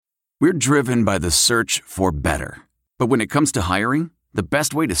We're driven by the search for better. But when it comes to hiring, the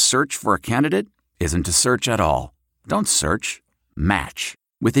best way to search for a candidate isn't to search at all. Don't search. Match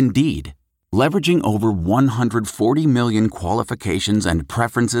with Indeed. Leveraging over 140 million qualifications and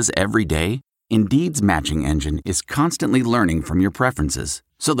preferences every day, Indeed's matching engine is constantly learning from your preferences.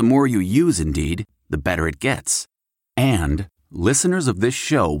 So the more you use Indeed, the better it gets. And listeners of this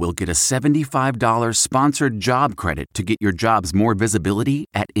show will get a $75 sponsored job credit to get your jobs more visibility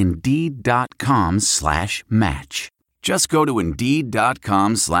at Indeed.com/match. Just go to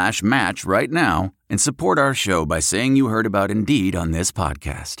Indeed.com/match right now and support our show by saying you heard about Indeed on this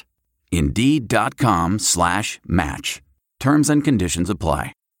podcast. Indeed.com/match. Terms and conditions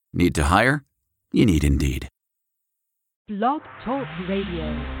apply. Need to hire? You need Indeed. Blog Talk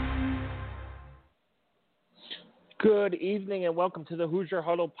Radio. Good evening and welcome to the Hoosier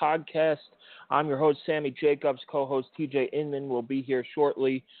Huddle podcast. I'm your host, Sammy Jacobs. Co-host TJ Inman will be here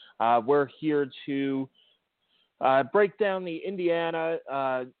shortly. We're here to break down the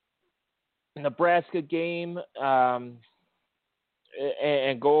Indiana-Nebraska game and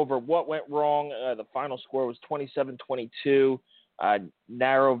go over what went wrong. The final score was 27-22.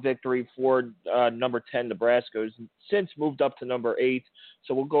 Narrow victory for number 10 Nebraska, who's since moved up to number 8.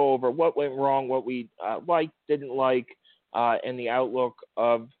 So we'll go over what went wrong, what we liked, didn't like, and the outlook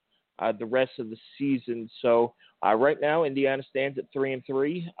of the rest of the season. So right now, Indiana stands at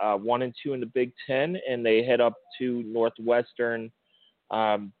 3-3, 1-2 in the Big Ten, and they head up to Northwestern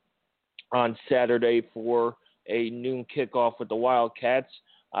on Saturday for a noon kickoff with the Wildcats.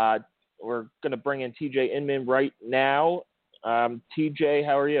 We're going to bring in TJ Inman right now. TJ,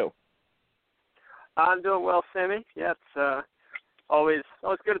 how are you? I'm doing well, Sammy. Yeah, it's always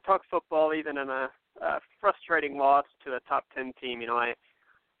good to talk football, even in a frustrating loss to a top 10 team. You know,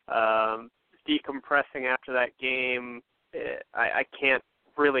 decompressing after that game, I can't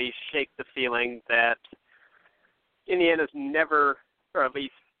really shake the feeling that Indiana's never, or at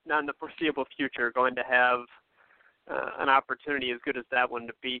least not in the foreseeable future, going to have an opportunity as good as that one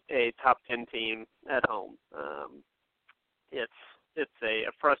to beat a top 10 team at home. It's a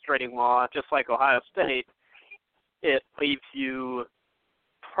frustrating loss. Just like Ohio State, it leaves you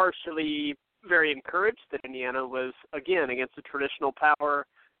partially very encouraged that Indiana was, again, against the traditional power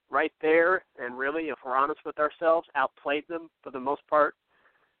right there, and really, if we're honest with ourselves, outplayed them for the most part,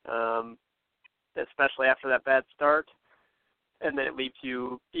 especially after that bad start. And then it leaves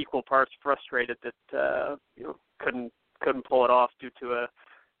you equal parts frustrated that couldn't pull it off due to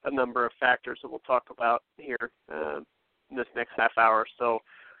a number of factors that we'll talk about here in this next half hour. So,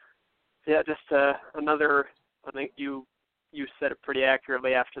 yeah, just another. I think you said it pretty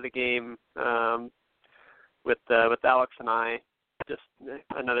accurately after the game with Alex and I. Just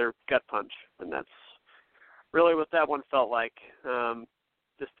another gut punch, and that's really what that one felt like.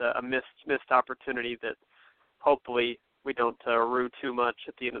 Just a missed opportunity that hopefully we don't rue too much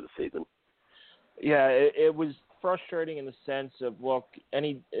at the end of the season. Yeah, it was frustrating in the sense of, look,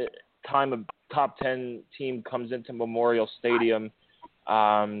 any time a top 10 team comes into Memorial Stadium,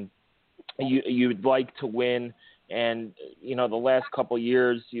 you'd like to win. And, the last couple of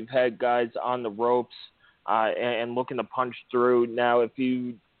years you've had guys on the ropes and looking to punch through. Now, if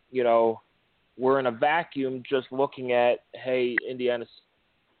you were in a vacuum just looking at, hey, Indiana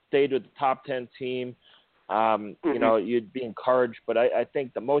stayed with the top 10 team, you'd be encouraged. But I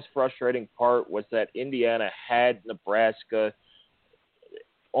think the most frustrating part was that Indiana had Nebraska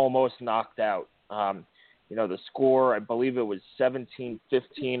almost knocked out. The score, I believe it was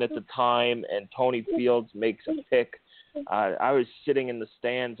 17-15 at the time, and Tony Fields makes a pick. I was sitting in the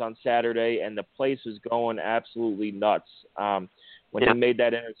stands on Saturday, and the place was going absolutely nuts. When he made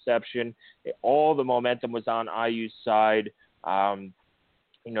that interception, all the momentum was on IU's side.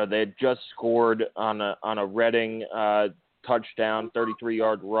 They had just scored on a Reading touchdown,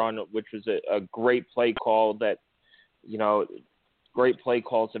 33-yard run, which was a great play call that, great play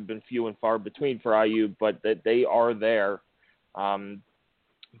calls have been few and far between for IU, but that they are there.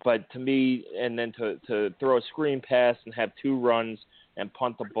 But to me, and then to throw a screen pass and have 2 runs and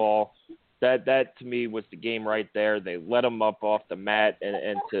punt the ball, that to me was the game right there. They let them up off the mat,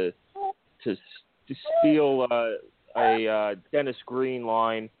 and to steal a Dennis Green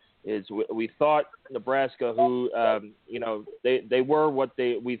line is, we thought Nebraska, who they were what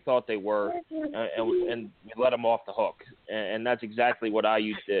we thought they were, and we let them off the hook, and that's exactly what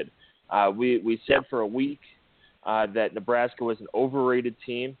IU did. We said for a week that Nebraska was an overrated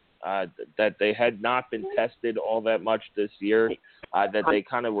team, that they had not been tested all that much this year, that they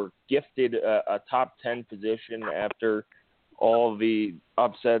kind of were gifted a top 10 position after all the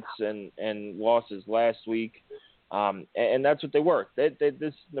upsets and losses last week. And that's what they were.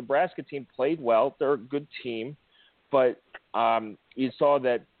 This Nebraska team played well. They're a good team, but you saw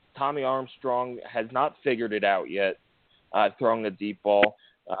that Tommy Armstrong has not figured it out yet, throwing the deep ball.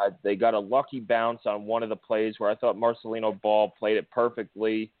 They got a lucky bounce on one of the plays where I thought Marcelino Ball played it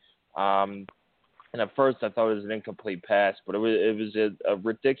perfectly. And at first I thought it was an incomplete pass, but it was a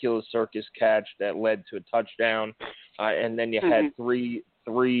ridiculous circus catch that led to a touchdown. And then you had three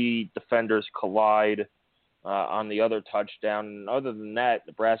defenders collide on the other touchdown. And other than that,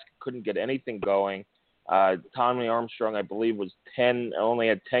 Nebraska couldn't get anything going. Tommy Armstrong, I believe, only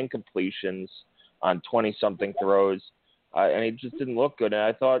had 10 completions on 20-something throws. And he just didn't look good. And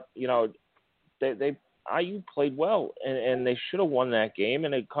I thought, IU played well, and they should have won that game.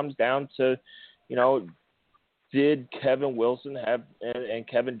 And it comes down to, did Kevin Wilson and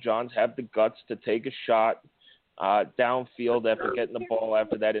Kevin Johns have the guts to take a shot downfield after getting the ball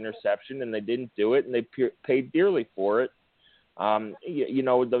after that interception? And they didn't do it, and they paid dearly for it.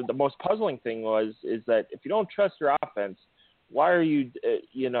 The most puzzling thing is that if you don't trust your offense, why are you,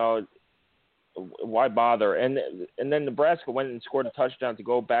 why bother? And then Nebraska went and scored a touchdown to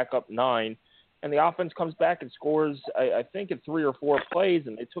go back up 9, and the offense comes back and scores, I think, in 3 or 4 plays,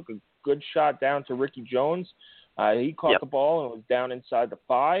 and they took a good shot down to Ricky Jones. He caught the ball and was down inside the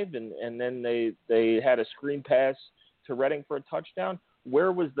 5, and then they had a screen pass to Redding for a touchdown.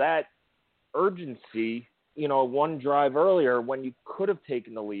 Where was that urgency, one drive earlier when you could have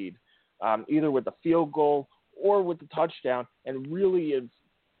taken the lead, either with the field goal or with the touchdown, and really have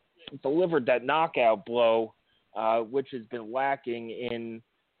delivered that knockout blow, which has been lacking in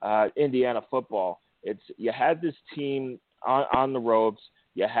Indiana football. You had this team on the ropes.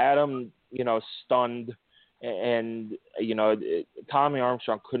 You had them, stunned, and Tommy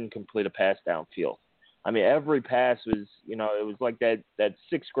Armstrong couldn't complete a pass downfield. I mean, every pass was, it was like that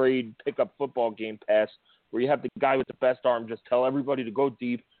 6th grade pickup football game pass where you have the guy with the best arm just tell everybody to go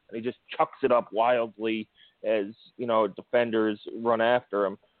deep, and he just chucks it up wildly as defenders run after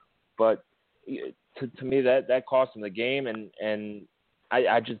him. But to me, that cost them the game, and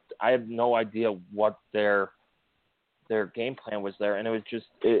I have no idea what their game plan was there, and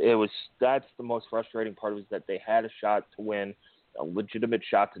it was that's the most frustrating part, was that they had a shot to win, a legitimate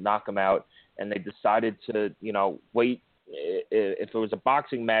shot to knock them out, and they decided to wait. If it was a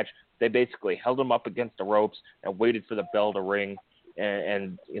boxing match, they basically held them up against the ropes and waited for the bell to ring,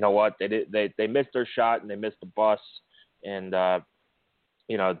 and you know what, they missed their shot and they missed the bus, and the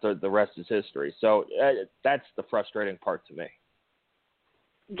rest is history. So that's the frustrating part to me.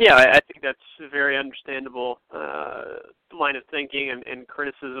 Yeah, I think that's a very understandable line of thinking and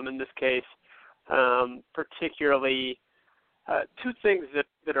criticism in this case. Particularly, 2 things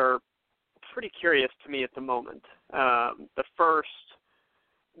that are pretty curious to me at the moment. The first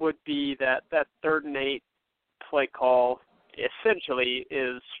would be that 3rd and 8 play call essentially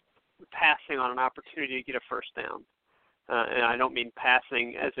is passing on an opportunity to get a first down. And I don't mean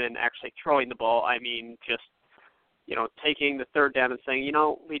passing as in actually throwing the ball. I mean just taking the 3rd down and saying,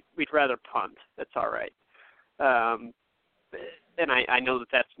 we'd rather punt. That's all right. And I know that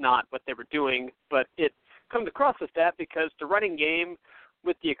that's not what they were doing, but it comes across as that because the running game,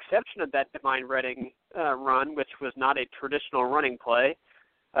 with the exception of that Divine Redding run, which was not a traditional running play,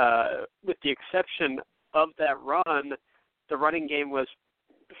 with the exception of that run, the running game was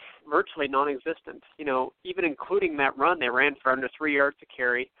virtually non-existent. Even including that run, they ran for under 3 yards to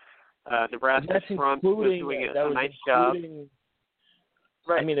carry. Nebraska's front was doing a nice job.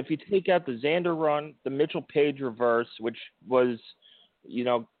 Right. I mean, if you take out the Xander run, the Mitchell Page reverse, which was,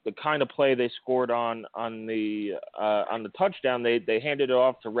 the kind of play they scored on the touchdown, they handed it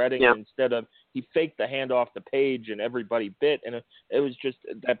off to Redding instead of, he faked the handoff to Page and everybody bit, and it was just,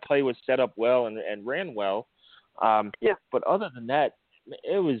 that play was set up well and ran well. But other than that,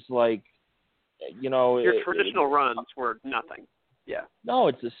 it was like, your traditional runs were nothing. Yeah. No,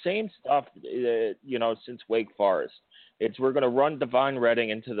 it's the same stuff, since Wake Forest. We're going to run Divine Redding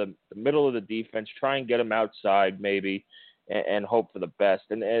into the middle of the defense, try and get him outside maybe, and hope for the best.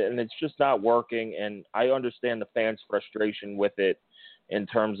 And it's just not working, and I understand the fans' frustration with it in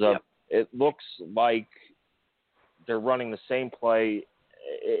terms of it looks like they're running the same play.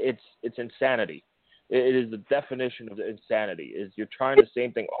 It's insanity. It is the definition of insanity, is you're trying the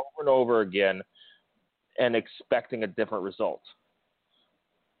same thing over and over again and expecting a different result.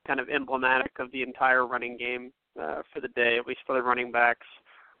 Kind of emblematic of the entire running game for the day, at least for the running backs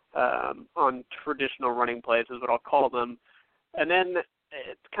on traditional running plays is what I'll call them. And then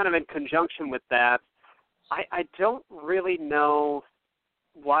it's kind of in conjunction with that, I don't really know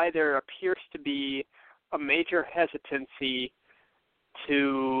why there appears to be a major hesitancy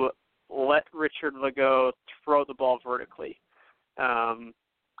to let Richard Legault throw the ball vertically. And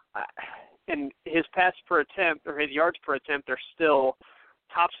his pass per attempt, or his yards per attempt, are still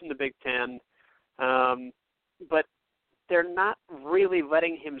tops in the Big Ten. But they're not really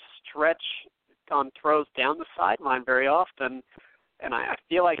letting him stretch on throws down the sideline very often. And I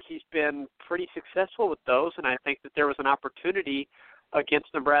feel like he's been pretty successful with those, and I think that there was an opportunity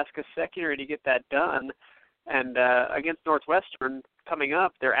against Nebraska's secondary to get that done. And against Northwestern coming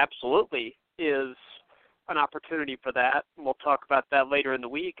up, there absolutely is an opportunity for that. We'll talk about that later in the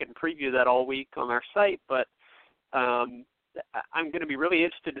week and preview that all week on our site. But I'm going to be really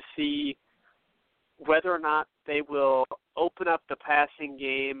interested to see whether or not they will open up the passing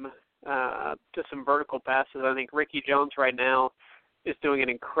game to some vertical passes. I think Ricky Jones right now is doing an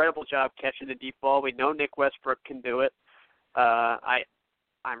incredible job catching the deep ball. We know Nick Westbrook can do it.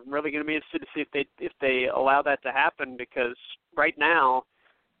 I'm really going to be interested to see if they allow that to happen, because right now,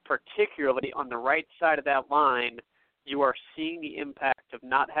 particularly on the right side of that line, you are seeing the impact of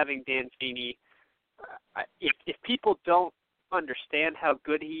not having Dan Feeney. If people don't understand how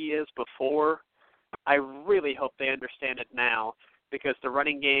good he is before, I really hope they understand it now, because the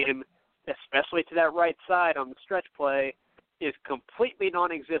running game, especially to that right side on the stretch play, is completely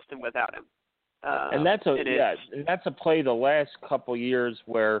non-existent without him. And that's a play the last couple years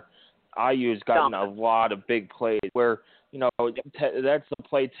where IU's gotten a lot of big plays where, that's the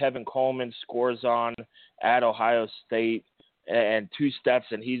play Tevin Coleman scores on at Ohio State and 2 steps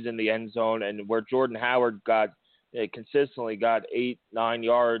and he's in the end zone, and where Jordan Howard consistently got 8-9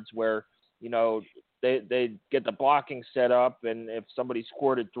 yards where, they get the blocking set up, and if somebody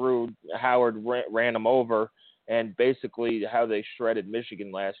scored it through, Howard ran them over, and basically how they shredded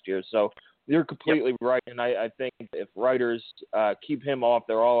Michigan last year. So you're completely right, and I think if writers keep him off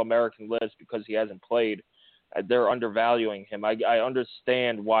their All-American list because he hasn't played, they're undervaluing him. I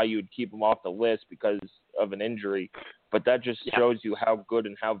understand why you would keep him off the list because of an injury, but that just shows you how good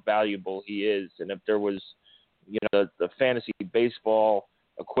and how valuable he is. And if there was, the fantasy baseball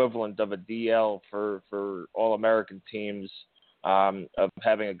equivalent of a DL for All-American teams, of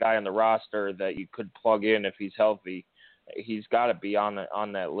having a guy on the roster that you could plug in if he's healthy, he's got to be on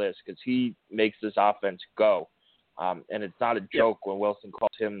that list because he makes this offense go. And it's not a joke when Wilson calls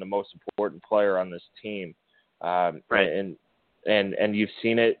him the most important player on this team. Right. And you've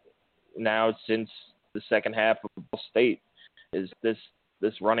seen it now since the second half of Ball State. Is this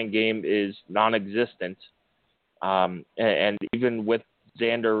running game is non-existent, and even with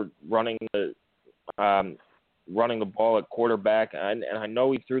Xander running the ball at quarterback, and I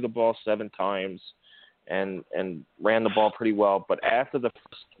know he threw the ball 7 times and ran the ball pretty well, but after the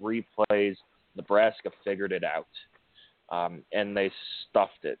first 3 plays, Nebraska figured it out, and they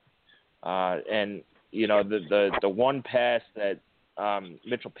stuffed it. And the one pass that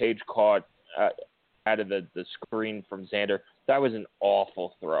Mitchell Page caught out of the screen from Xander, that was an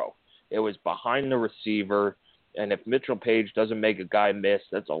awful throw. It was behind the receiver, and if Mitchell Page doesn't make a guy miss,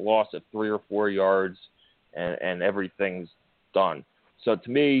 that's a loss of 3 or 4 yards, and everything's done. So to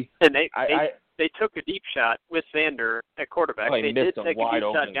me, and they took a deep shot with Xander at quarterback. They did take a deep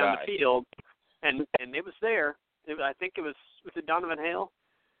shot down the field, and it was there. I think it was it Donovan Hale?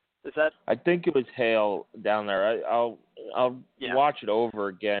 Is that? I think it was Hale down there. I'll watch it over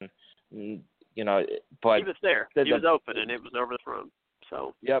again. But he was there. He was open, and it was overthrown.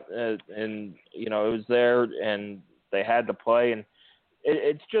 So. Yep, and it was there, and they had to play, and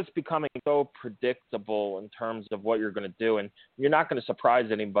it's just becoming so predictable in terms of what you're going to do, and you're not going to surprise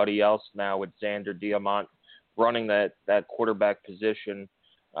anybody else now with Xander Diamont running that quarterback position.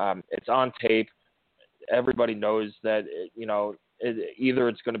 It's on tape. Everybody knows that either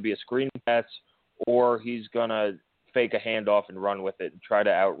it's going to be a screen pass or he's going to fake a handoff and run with it and try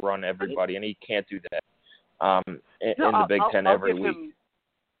to outrun everybody, and he can't do that in the Big Ten every week.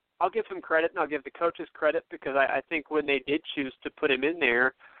 I'll give him credit, and I'll give the coaches credit, because I think when they did choose to put him in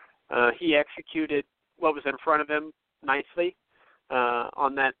there, he executed what was in front of him nicely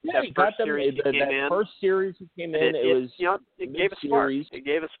on that first series he came in. First series he came in, it gave a spark. It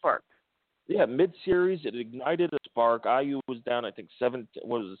gave a spark. Yeah, mid-series, it ignited a spark. IU was down, I think,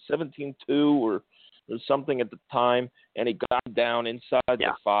 17-2 or something at the time, and he got down inside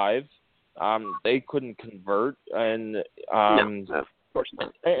the 5. They couldn't convert, and no, of course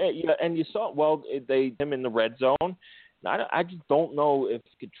not. And you saw him in the red zone. I just don't know if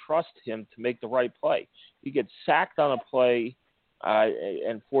you could trust him to make the right play. He gets sacked on a play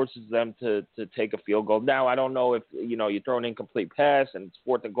and forces them to take a field goal. Now, I don't know if you throw an incomplete pass and it's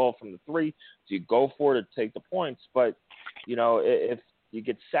 4th and goal from the 3, so you go for it to take the points. But if you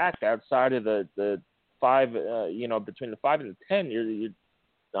get sacked outside of the 5, between the 5 and the 10,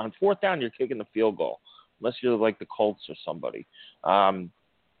 on fourth down, you're kicking the field goal, unless you're like the Colts or somebody.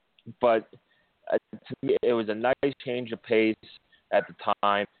 But to me, it was a nice change of pace at the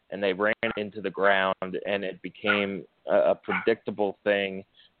time, and they ran into the ground, and it became a predictable thing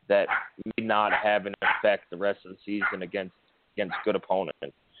that may not have an effect the rest of the season against good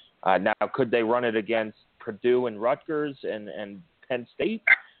opponents. Now, could they run it against Purdue and Rutgers and Penn State,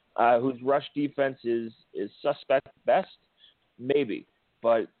 whose rush defense is suspect at best? Maybe.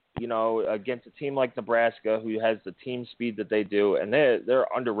 But, against a team like Nebraska, who has the team speed that they do, and they're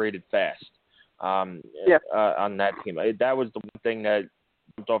underrated fast on that team. That was the one thing that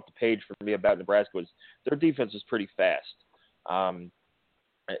jumped off the page for me about Nebraska was their defense is pretty fast.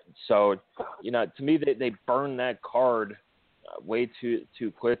 So, to me, they burned that card way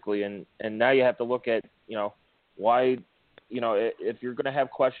too quickly, and now you have to look at, why, if you're going to have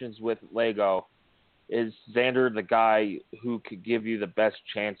questions with Lego, is Xander the guy who could give you the best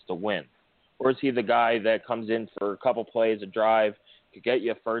chance to win? Or is he the guy that comes in for a couple plays, a drive, could get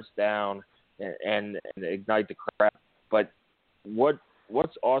you a first down and ignite the crowd? But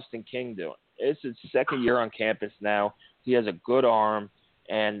what's Austin King doing? It's his second year on campus now. He has a good arm,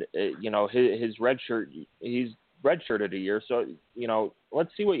 and, his red shirt, he's redshirted a year. So,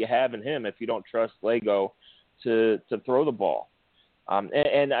 let's see what you have in him if you don't trust Lego to throw the ball.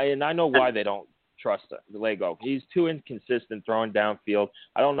 And I know why they don't trust Lego. He's too inconsistent throwing downfield.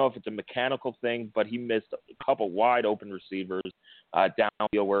 I don't know if it's a mechanical thing, but he missed a couple wide open receivers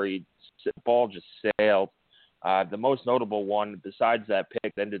downfield where the ball just sailed. The most notable one, besides that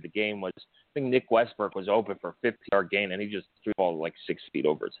pick that ended the game, was I think Nick Westbrook was open for a 50-yard gain, and he just threw the ball like 6 feet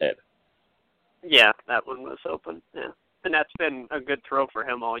over his head. Yeah, that one was open. Yeah, and that's been a good throw for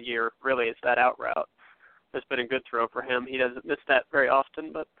him all year. Really, it's that out route. It's been a good throw for him. He doesn't miss that very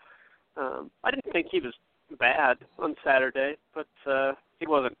often, but I didn't think he was bad on Saturday, but he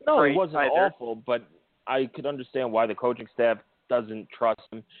wasn't great he wasn't either. awful, but I could understand why the coaching staff doesn't trust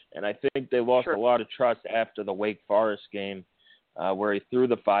him, and I think they lost a lot of trust after the Wake Forest game where he threw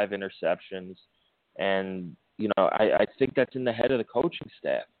the 5 interceptions, and, I think that's in the head of the coaching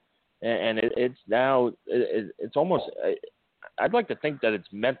staff. And it's now, it's almost, I'd like to think that it's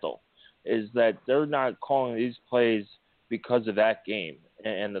mental, is that they're not calling these plays because of that game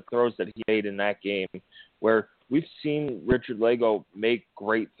and the throws that he made in that game, where we've seen Richard Lego make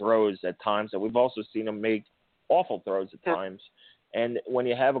great throws at times, and we've also seen him make awful throws at times. And when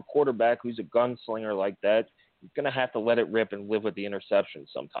you have a quarterback who's a gunslinger like that, you're going to have to let it rip and live with the interception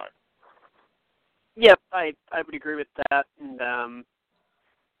sometime. Yep, I would agree with that, and I'm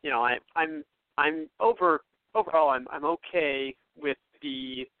overall I'm okay with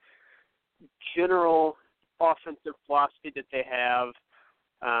the general offensive philosophy that they have.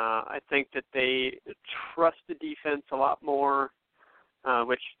 I think that they trust the defense a lot more,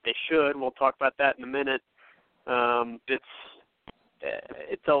 which they should. We'll talk about that in a minute.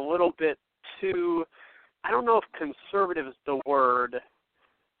 It's a little bit too, I don't know if conservative is the word,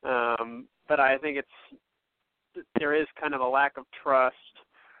 but I think there is kind of a lack of trust.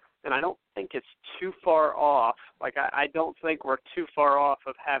 And I don't think it's too far off. Like, I don't think we're too far off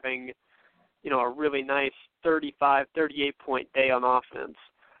of having, a really nice 35, 38-point day on offense.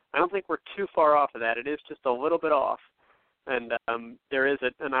 I don't think we're too far off of that. It is just a little bit off. And there is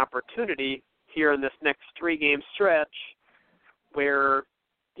an opportunity here in this next 3-game stretch where,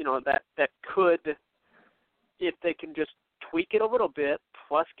 that could, if they can just tweak it a little bit,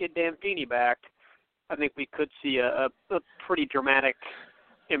 plus get Dan Feeney back, I think we could see a pretty dramatic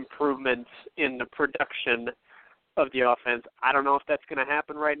improvements in the production of the offense. I don't know if that's going to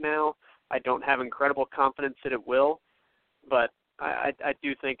happen right now. I don't have incredible confidence that it will, but I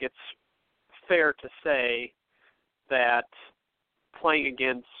do think it's fair to say that playing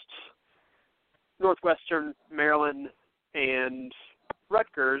against Northwestern, Maryland, and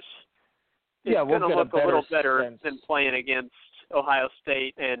Rutgers is going to look a little better than playing against Ohio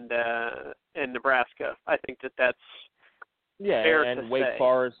State and Nebraska. I think that's fair and to Wake say.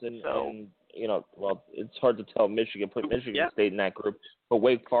 Forest and it's hard to tell put Michigan State in that group, but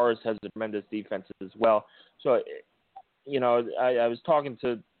Wake Forest has a tremendous defense as well. So, I was talking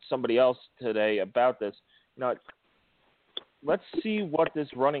to somebody else today about this. Let's see what this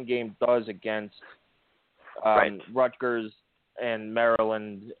running game does against Rutgers and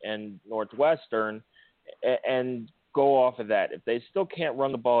Maryland and Northwestern, and go off of that. If they still can't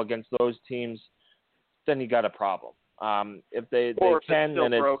run the ball against those teams, then you got a problem. If they can,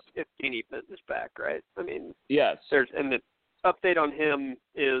 then if Feeney is back, right? I mean, yes. And the update on him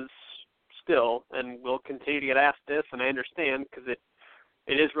is still, and we'll continue to get asked this, and I understand because it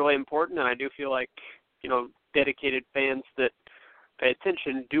is really important, and I do feel like dedicated fans that pay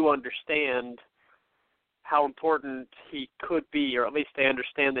attention do understand how important he could be, or at least they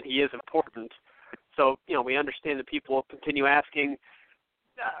understand that he is important. So, we understand that people will continue asking,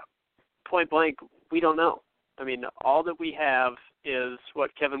 point blank, we don't know. I mean, all that we have is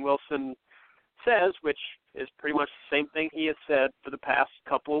what Kevin Wilson says, which is pretty much the same thing he has said for the past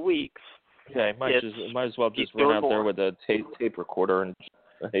couple of weeks. Yeah, might as well just run out there with a tape recorder and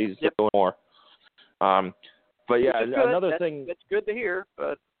he's doing more. But yeah, another thing. It's good to hear,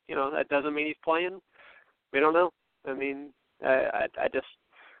 but that doesn't mean he's playing. We don't know. I mean, I just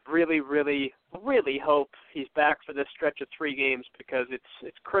really, really, really hope he's back for this stretch of 3 games because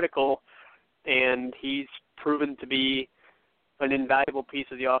it's critical, and he's proven to be an invaluable piece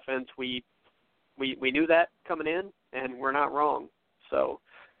of the offense. We knew that coming in, and we're not wrong. So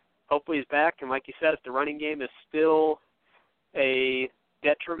hopefully he's back, and like you said, if the running game is still a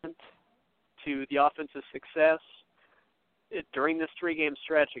detriment to the offense's success during this 3-game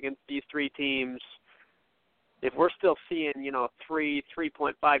stretch against these 3 teams, if we're still seeing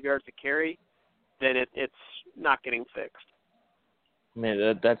 3.5 yards a carry, then it's not getting fixed. I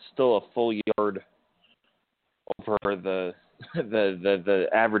mean, that's still a full yard over the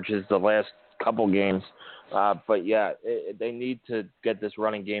averages the last couple games. But yeah, they need to get this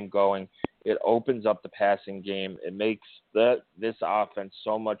running game going. It opens up the passing game. It makes this offense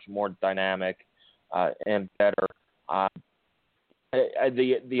so much more dynamic and better.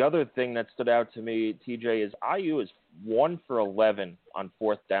 The other thing that stood out to me, TJ, is IU is 1 for 11 on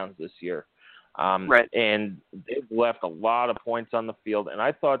 4th downs this year. Right. And they've left a lot of points on the field. And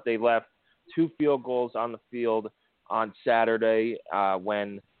I thought they left 2 field goals on the field on Saturday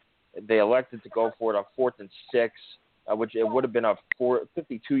when they elected to go for it on 4th and 6, which it would have been a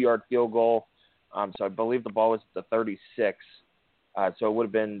 52-yard field goal. So I believe the ball was at the 36. So it would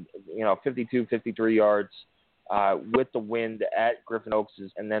have been, 52, 53 yards with the wind at Griffin Oaks.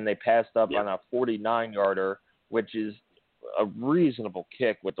 And then they passed up on a 49-yarder, which is a reasonable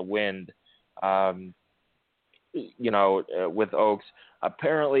kick with the wind, with Oaks.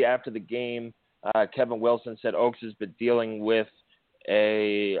 Apparently after the game, Kevin Wilson said Oaks has been dealing with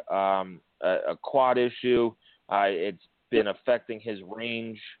a quad issue. It's been affecting his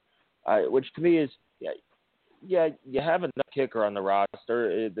range, which to me is, you have another kicker on the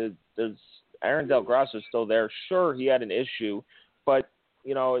roster. There's Aaron Del Grosso is still there. Sure, he had an issue, but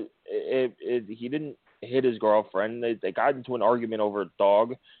he didn't hit his girlfriend. They got into an argument over a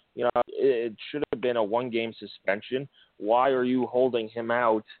dog. It should have been a 1-game suspension. Why are you holding him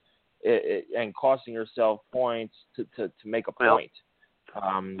out and costing yourself points to make a point?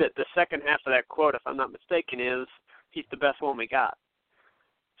 The second half of that quote, if I'm not mistaken, is he's the best one we got.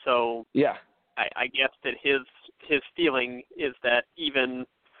 So yeah, I guess that his feeling is that even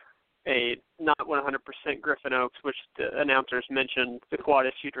a not 100% Griffin Oaks, which the announcers mentioned the quad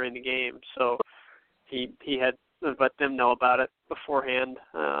issue during the game, so he had let them know about it beforehand.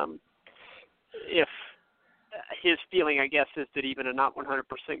 If his feeling, I guess, is that even a not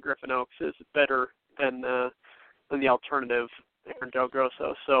 100% Griffin Oaks is better than the alternative, Aaron Del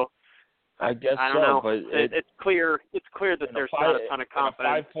Grosso. So I guess I don't know. But it's clear that there's not a ton of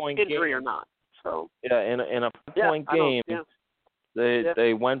confidence, injury game, or not. So yeah, in a 5-point game,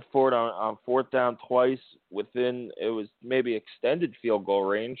 they went for it on 4th down twice. It was maybe extended field goal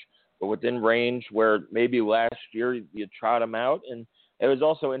range, but within range where maybe last year you trot them out. And it was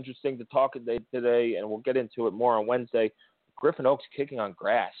also interesting to talk today, and we'll get into it more on Wednesday. Griffin Oaks kicking on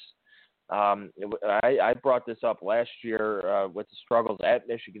grass. I brought this up last year with the struggles at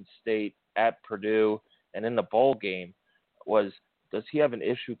Michigan State, at Purdue, and in the bowl game. Does he have an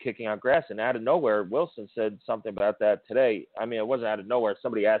issue kicking on grass? And out of nowhere, Wilson said something about that today. I mean, it wasn't out of nowhere.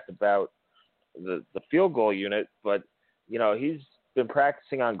 Somebody asked about the field goal unit, but he's been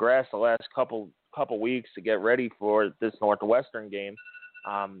practicing on grass the last couple weeks to get ready for this Northwestern game.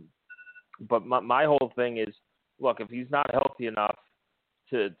 But my whole thing is, look, if he's not healthy enough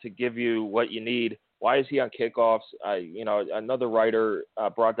to give you what you need, why is he on kickoffs? Another writer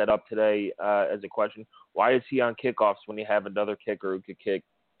brought that up today as a question. Why is he on kickoffs when you have another kicker who could kick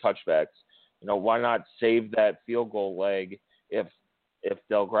touchbacks? Why not save that field goal leg if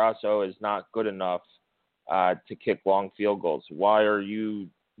Del Grosso is not good enough to kick long field goals? Why are you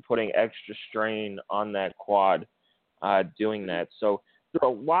putting extra strain on that quad doing that? So there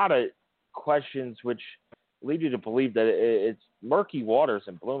are a lot of questions which lead you to believe that it's murky waters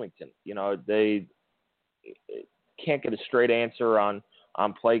in Bloomington. They can't get a straight answer on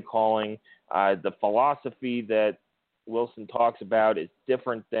play calling. The philosophy that Wilson talks about is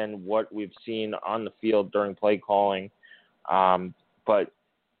different than what we've seen on the field during play calling. But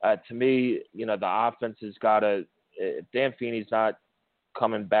to me, the offense has got to – if Dan Feeney's not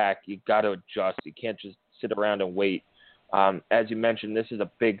coming back. You got to adjust. You can't just sit around and wait. As you mentioned, this is a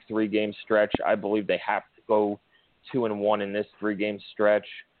big 3-game stretch. I believe they have to go 2-1 in this 3-game stretch.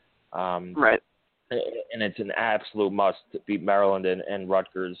 Right. And it's an absolute must to beat Maryland and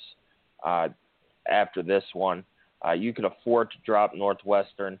Rutgers after this one. You could afford to drop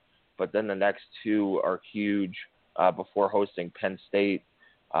Northwestern, but then the next 2 are huge before hosting Penn State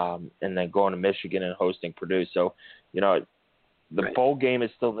and then going to Michigan and hosting Purdue. So, the right. bowl game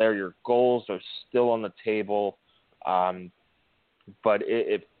is still there. Your goals are still on the table. But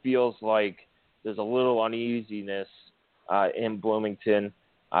it feels like there's a little uneasiness in Bloomington.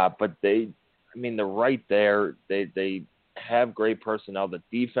 But they're right there. They have great personnel. The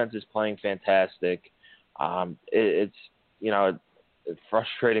defense is playing fantastic. It's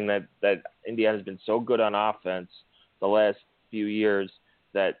frustrating that Indiana's been so good on offense the last few years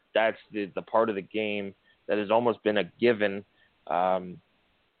that's the part of the game that has almost been a given.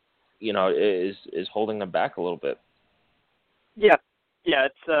 Is holding them back a little bit. Yeah,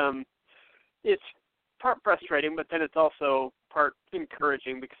 it's part frustrating, but then it's also part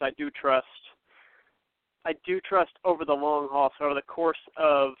encouraging because I do trust over the long haul, so over the course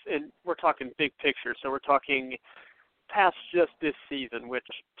of, and we're talking big picture, so we're talking past just this season, which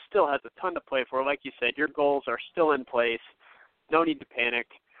still has a ton to play for. Like you said, your goals are still in place. No need to panic.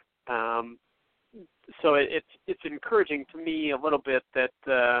 So it's encouraging to me a little bit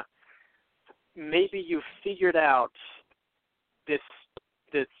that maybe you've figured out this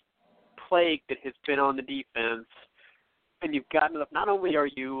plague that has been on the defense, and you've gotten up. Not only are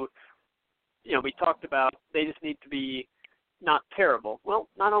you, we talked about they just need to be not terrible. Well,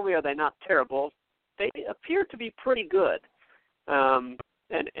 not only are they not terrible, they appear to be pretty good, and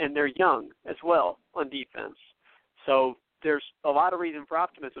they're young as well on defense. So there's a lot of reason for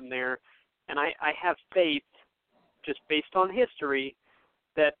optimism there, and I have faith, just based on history,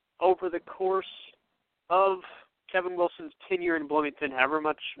 that over the course of Kevin Wilson's tenure in Bloomington, however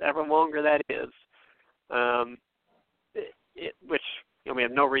longer that is, which we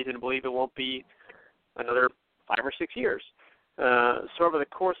have no reason to believe it won't be another 5 or 6 years. So over the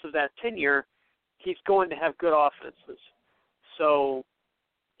course of that tenure, he's going to have good offenses. So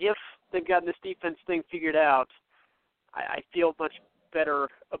if they've got this defense thing figured out, I feel much better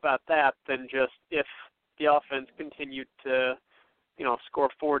about that than just if the offense continued to score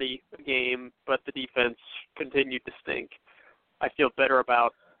 40 a game, but the defense continued to stink. I feel better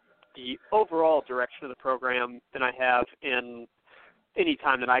about the overall direction of the program than I have in any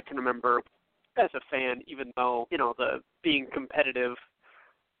time that I can remember as a fan, even though, the being competitive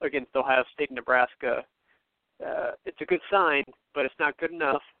against Ohio State and Nebraska, it's a good sign, but it's not good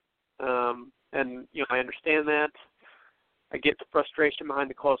enough. And I understand that. I get the frustration behind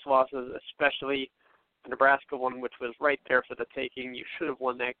the close losses, especially the Nebraska one, which was right there for the taking. You should have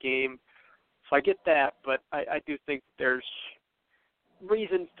won that game. So I get that, but I do think there's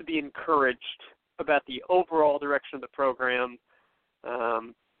reasons to be encouraged about the overall direction of the program.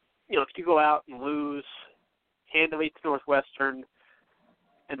 If you go out and lose handily to Northwestern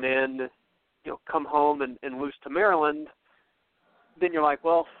and then, come home and lose to Maryland, then you're like,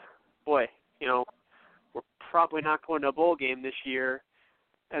 well, boy, we're probably not going to a bowl game this year,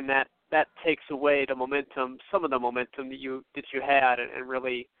 and that takes away the momentum, some of the momentum that you had, and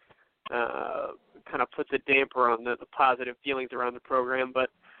really kind of puts a damper on the positive feelings around the program. But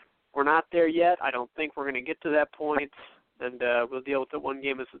we're not there yet. I don't think we're going to get to that point, and we'll deal with it one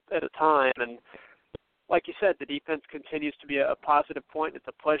game at a time. And like you said, the defense continues to be a positive point. It's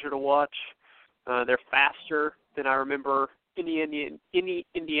a pleasure to watch. They're faster than I remember any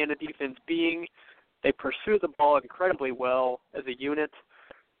Indiana defense being. They pursue the ball incredibly well as a unit.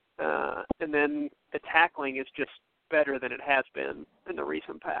 And then the tackling is just better than it has been in the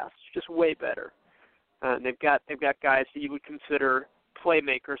recent past, just way better. And they've got guys that you would consider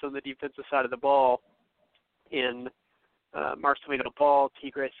playmakers on the defensive side of the ball in Marcelino Ball,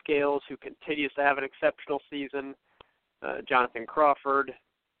 Tigre Scales, who continues to have an exceptional season, Jonathan Crawford,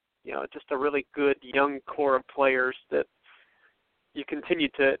 just a really good young core of players that you continue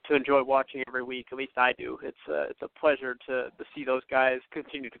to enjoy watching every week. At least I do. It's a pleasure to see those guys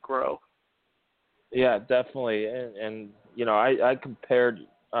continue to grow. Yeah, definitely. And I compared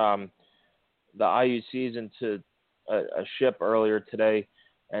the IU season to a ship earlier today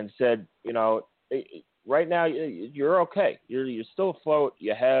and said, right now you're okay. You're still afloat.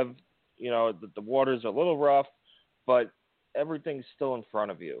 You have, the waters are a little rough, but everything's still in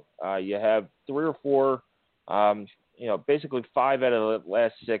front of you. You have 3 or 4, basically 5 out of the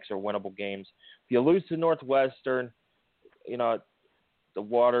last 6 are winnable games. If you lose to Northwestern, the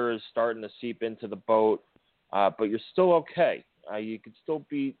water is starting to seep into the boat, but you're still okay. You could still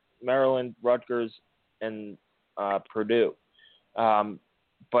beat Maryland, Rutgers, and Purdue.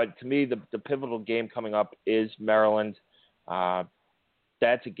 But to me, the pivotal game coming up is Maryland.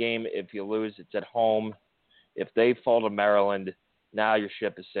 That's a game, if you lose, it's at home. If they fall to Maryland, now your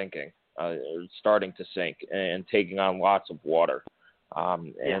ship is sinking, starting to sink, and taking on lots of water.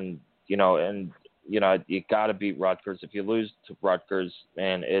 And you got to beat Rutgers. If you lose to Rutgers,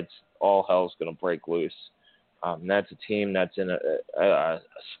 man, it's all hell's going to break loose. That's a team that's in a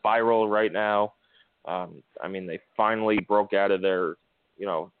spiral right now. They finally broke out of their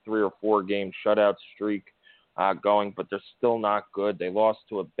 3 or 4 game shutout streak going, but they're still not good. They lost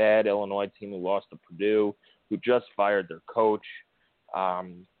to a bad Illinois team who lost to Purdue, who just fired their coach.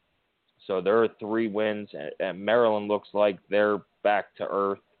 So there are 3 wins, and Maryland looks like they're back to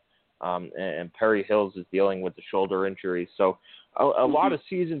earth. And Perry Hills is dealing with the shoulder injury. So a lot of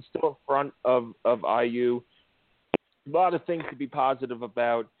season still in front of IU. A lot of things to be positive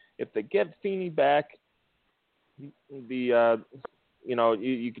about. If they get Feeney back, you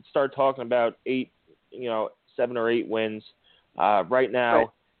could start talking about 7 or 8 wins. Right now, right.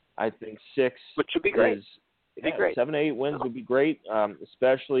 I think 6, which would be great. Great. 7 to 8 wins would be great,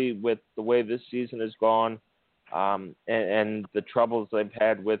 especially with the way this season has gone, and the troubles they've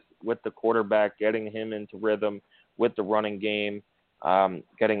had with the quarterback, getting him into rhythm with the running game,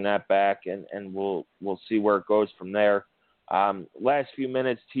 getting that back, and we'll see where it goes from there. Last few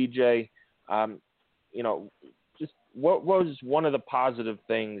minutes, TJ, just what was one of the positive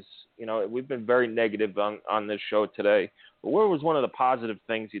things? We've been very negative on this show today, but what was one of the positive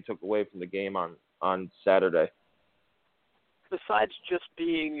things you took away from the game on Saturday? Besides just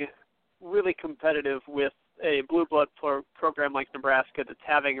being really competitive with a blue blood program like Nebraska that's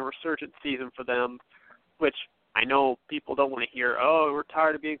having a resurgent season for them, which I know people don't want to hear, we're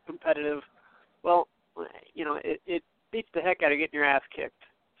tired of being competitive. Well, it beats the heck out of getting your ass kicked.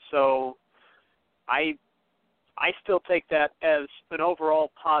 So I still take that as an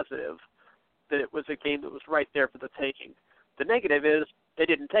overall positive, that it was a game that was right there for the taking. The negative is they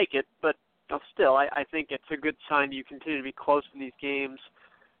didn't take it, but still, I think it's a good sign you continue to be close in these games.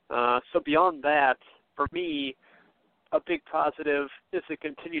 So beyond that, for me, a big positive is the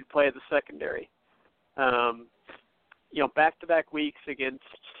continued play of the secondary. Back-to-back weeks against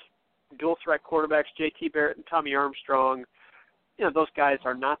dual-threat quarterbacks, J.T. Barrett and Tommy Armstrong. Those guys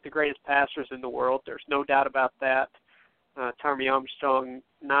are not the greatest passers in the world. There's no doubt about that. Tommy Armstrong,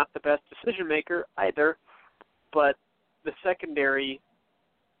 not the best decision-maker either, but the secondary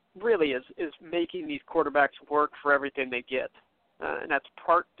really is making these quarterbacks work for everything they get. And that's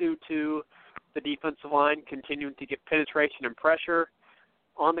part due to the defensive line continuing to get penetration and pressure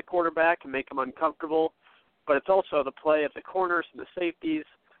on the quarterback and make them uncomfortable. But it's also the play of the corners and the safeties.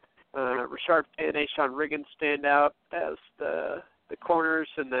 Richard and Ashawn Riggins stand out as the corners,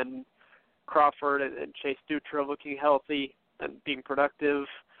 and then Crawford and Chase Dutra looking healthy and being productive,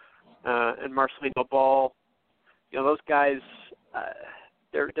 and Marcelino Ball. Those guys,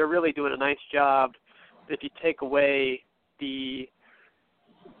 they're really doing a nice job. If you take away the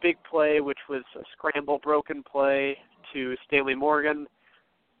big play, which was a scramble broken play to Stanley Morgan,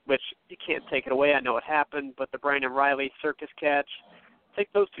 which you can't take it away. I know it happened, but the Brandon Riley circus catch,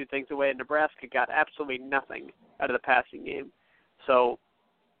 take those 2 things away, and Nebraska got absolutely nothing out of the passing game. So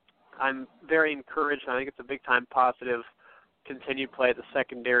I'm very encouraged. I think it's a big-time positive, continued play of the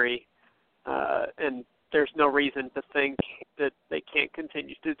secondary, and there's no reason to think that they can't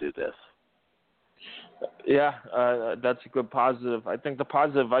continue to do this. Yeah, that's a good positive. I think the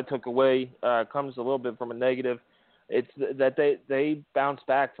positive I took away comes a little bit from a negative. It's that they bounced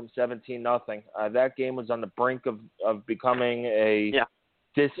back from 17-0. That game was on the brink of becoming a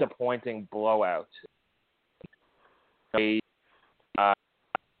disappointing blowout. They had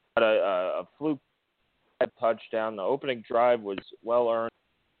a fluke touchdown. The opening drive was well earned.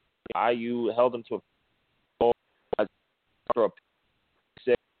 IU held them to a goal. I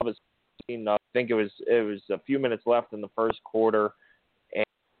think it was a few minutes left in the first quarter, and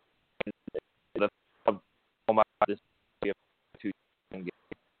this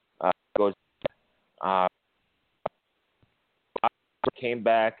goes came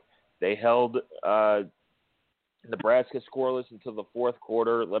back. They held Nebraska scoreless until the fourth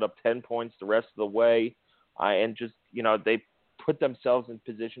quarter, let up 10 points the rest of the way, and just they put themselves in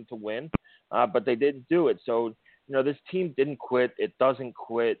position to win, but they didn't do it. So this team didn't quit. It doesn't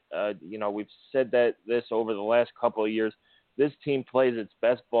quit. We've said this over the last couple of years. This team plays its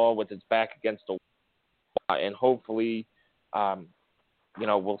best ball with its back against the wall, and hopefully,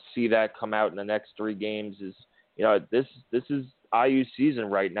 we'll see that come out in the next 3 games. This is IU season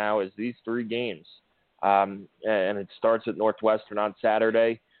right now. Is these 3 games? and it starts at Northwestern on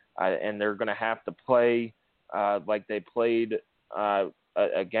Saturday, and they're going to have to play like they played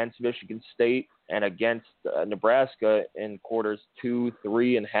against Michigan State and against Nebraska in quarters 2,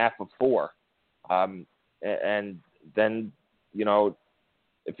 3, and half of 4. And then,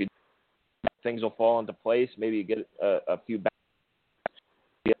 if you things will fall into place, maybe you get a few back,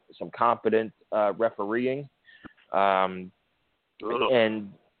 get some competent refereeing. And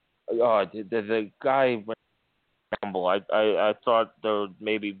the guy went humble. I thought there would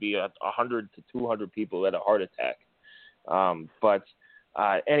maybe be 100 to 200 people who had a heart attack. But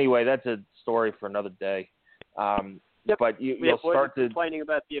anyway, that's a story for another day. Yep. But you'll start to complaining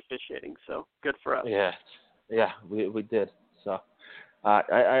about the officiating, so good for us. Yeah, we did. So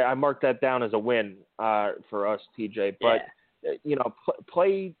I marked that down as a win for us, TJ. But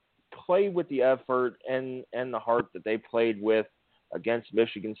play with the effort and the heart that they played with against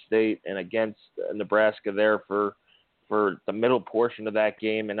Michigan State and against Nebraska there for the middle portion of that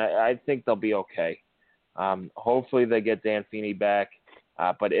game, and I think they'll be okay. Hopefully they get Dan Feeney back,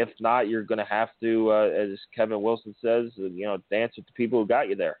 but if not, you're going to have to, as Kevin Wilson says, dance with the people who got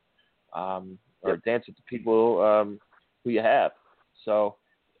you there, or dance with the people who you have. So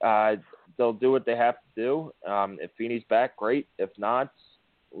they'll do what they have to do. If Feeney's back, great. If not,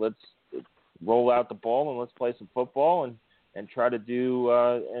 let's roll out the ball and let's play some football and try to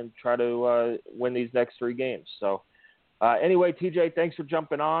win these next 3 games. So anyway, TJ, thanks for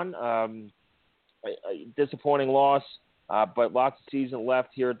jumping on. A disappointing loss, but lots of season left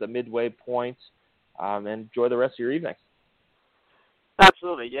here at the midway point. And enjoy the rest of your evening.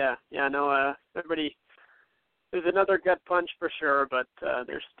 Absolutely, yeah. I know everybody. There's another gut punch for sure, but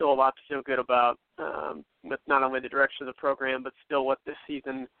there's still a lot to feel good about with not only the direction of the program, but still what this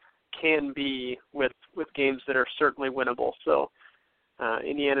season can be with games that are certainly winnable. So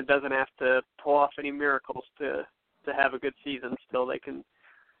Indiana doesn't have to pull off any miracles to have a good season. Still, they can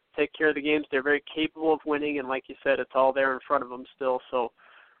take care of the games. They're very capable of winning, and like you said, it's all there in front of them still. So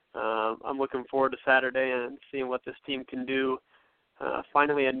I'm looking forward to Saturday and seeing what this team can do.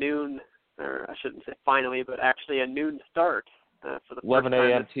 Finally a noon, or I shouldn't say finally, but actually a noon start for the 11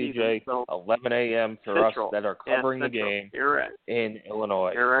 a.m. TJ, so 11 a.m. for Central. us that are covering the Central. game You're right. in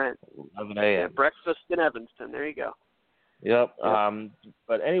Illinois. You're right. 11 a.m. Yeah, breakfast in Evanston. There you go. Yep.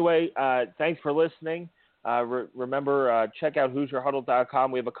 But anyway, thanks for listening. Remember, check out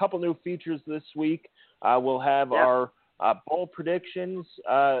HoosierHuddle.com. We have a couple new features this week. We'll have our bowl predictions,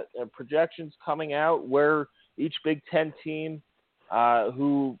 projections coming out where each Big Ten team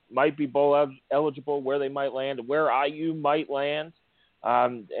who might be bowl eligible, where they might land, where IU might land.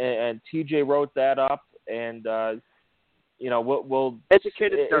 And TJ wrote that up, and we'll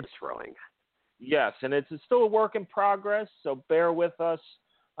educated start throwing. Yes, and it's still a work in progress, so bear with us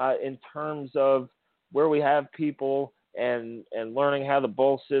in terms of where we have people and learning how the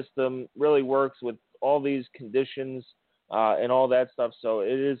bowl system really works with all these conditions and all that stuff. So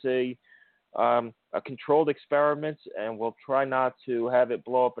it is a controlled experiment, and we'll try not to have it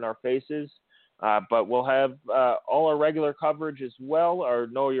blow up in our faces. But we'll have all our regular coverage as well. Our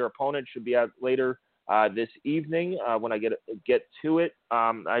Know Your Opponent should be out later this evening when I get to it.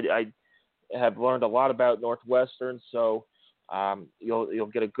 I have learned a lot about Northwestern, so you'll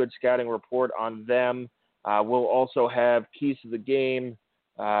get a good scouting report on them. We'll also have keys to the game,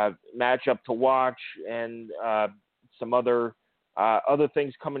 matchup to watch, and some other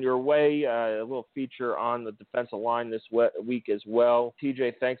things coming your way. A little feature on the defensive line this week as well.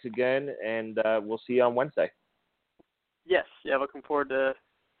 TJ, thanks again, and we'll see you on Wednesday. Yes, looking forward to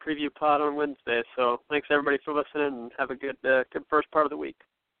preview pod on Wednesday. So thanks everybody for listening, and have a good first part of the week.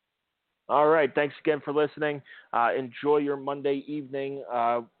 All right. Thanks again for listening. Enjoy your Monday evening.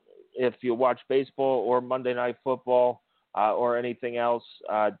 If you watch baseball or Monday Night Football or anything else,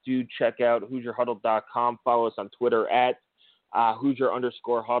 do check out HoosierHuddle.com. Follow us on Twitter at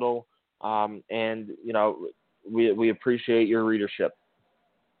Hoosier_Huddle. And, we appreciate your readership.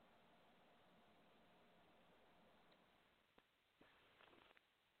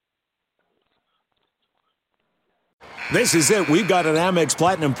 This is it. We've got an Amex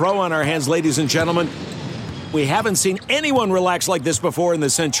Platinum Pro on our hands, ladies and gentlemen. We haven't seen anyone relax like this before in the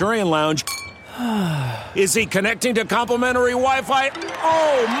Centurion Lounge. Is he connecting to complimentary Wi-Fi?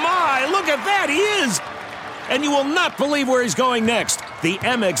 Oh, my. Look at that. He is. And you will not believe where he's going next. The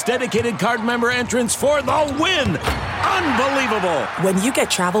Amex dedicated card member entrance for the win. Unbelievable. When you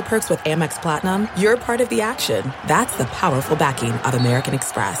get travel perks with Amex Platinum, you're part of the action. That's the powerful backing of American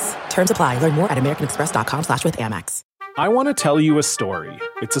Express. Terms apply. Learn more at americanexpress.com/withAmex. I want to tell you a story.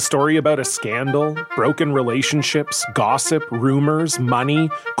 It's a story about a scandal, broken relationships, gossip, rumors, money,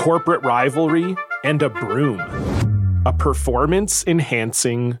 corporate rivalry, and a broom. A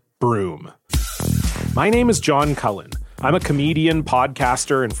performance-enhancing broom. My name is John Cullen. I'm a comedian,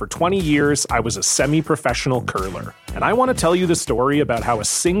 podcaster, and for 20 years, I was a semi-professional curler. And I want to tell you the story about how a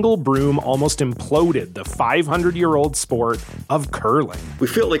single broom almost imploded the 500-year-old sport of curling. We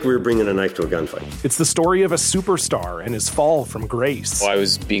felt like we were bringing a knife to a gunfight. It's the story of a superstar and his fall from grace. I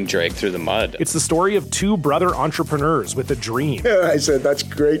was being dragged through the mud. It's the story of two brother entrepreneurs with a dream. I said, that's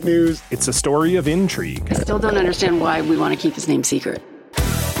great news. It's a story of intrigue. I still don't understand why we want to keep his name secret.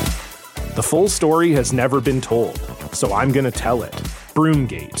 The full story has never been told, so I'm going to tell it.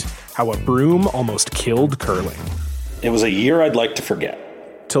 Broomgate, how a broom almost killed curling. It was a year I'd like to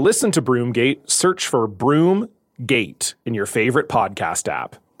forget. To listen to Broomgate, search for Broomgate in your favorite podcast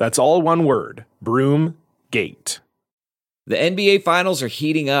app. That's all one word, Broomgate. The NBA Finals are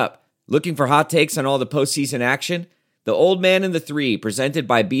heating up. Looking for hot takes on all the postseason action? The Old Man and the Three, presented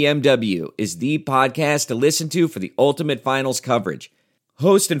by BMW, is the podcast to listen to for the ultimate finals coverage.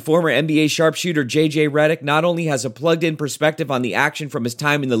 Host and former NBA sharpshooter JJ Redick not only has a plugged-in perspective on the action from his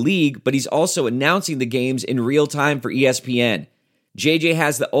time in the league, but he's also announcing the games in real time for ESPN. JJ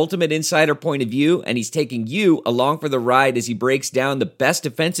has the ultimate insider point of view, and he's taking you along for the ride as he breaks down the best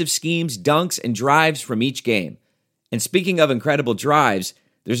defensive schemes, dunks, and drives from each game. And speaking of incredible drives,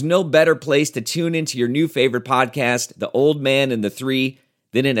 there's no better place to tune into your new favorite podcast, The Old Man and the Three,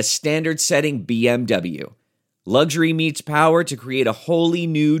 than in a standard-setting BMW. Luxury meets power to create a wholly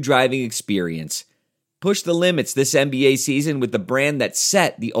new driving experience. Push the limits this NBA season with the brand that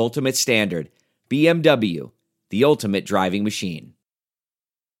set the ultimate standard. BMW, the ultimate driving machine.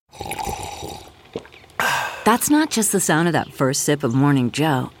 That's not just the sound of that first sip of Morning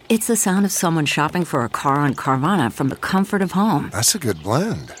Joe. It's the sound of someone shopping for a car on Carvana from the comfort of home. That's a good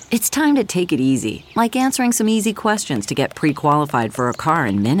blend. It's time to take it easy, like answering some easy questions to get pre-qualified for a car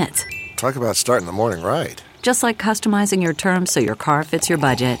in minutes. Talk about starting the morning right. Just like customizing your terms so your car fits your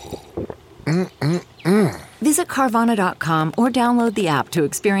budget. Visit Carvana.com or download the app to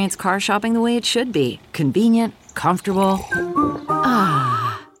experience car shopping the way it should be. Convenient, comfortable.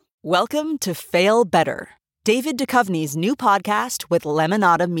 Ah. Welcome to Fail Better, David Duchovny's new podcast with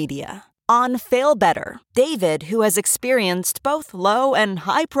Lemonada Media. On Fail Better, David, who has experienced both low and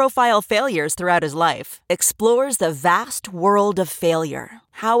high-profile failures throughout his life, explores the vast world of failure,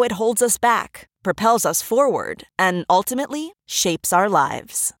 how it holds us back, propels us forward, and ultimately shapes our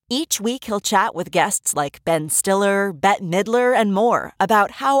lives. Each week he'll chat with guests like Ben Stiller, Bette Midler, and more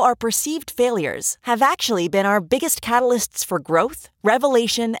about how our perceived failures have actually been our biggest catalysts for growth,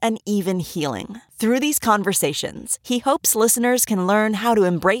 revelation, and even healing. Through these conversations, he hopes listeners can learn how to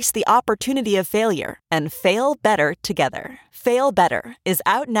embrace the opportunity of failure and fail better together. Fail Better is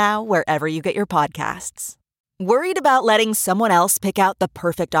out now wherever you get your podcasts. Worried about letting someone else pick out the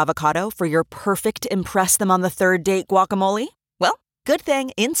perfect avocado for your perfect impress-them-on-the-third-date guacamole? Well, good thing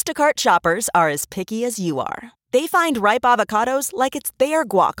Instacart shoppers are as picky as you are. They find ripe avocados like it's their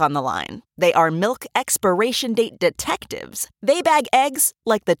guac on the line. They are milk expiration date detectives. They bag eggs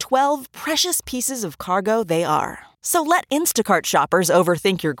like the 12 precious pieces of cargo they are. So let Instacart shoppers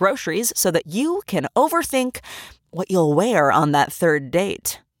overthink your groceries so that you can overthink what you'll wear on that third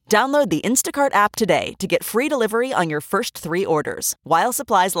date. Download the Instacart app today to get free delivery on your first 3 orders, while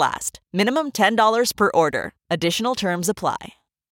supplies last. Minimum $10 per order. Additional terms apply.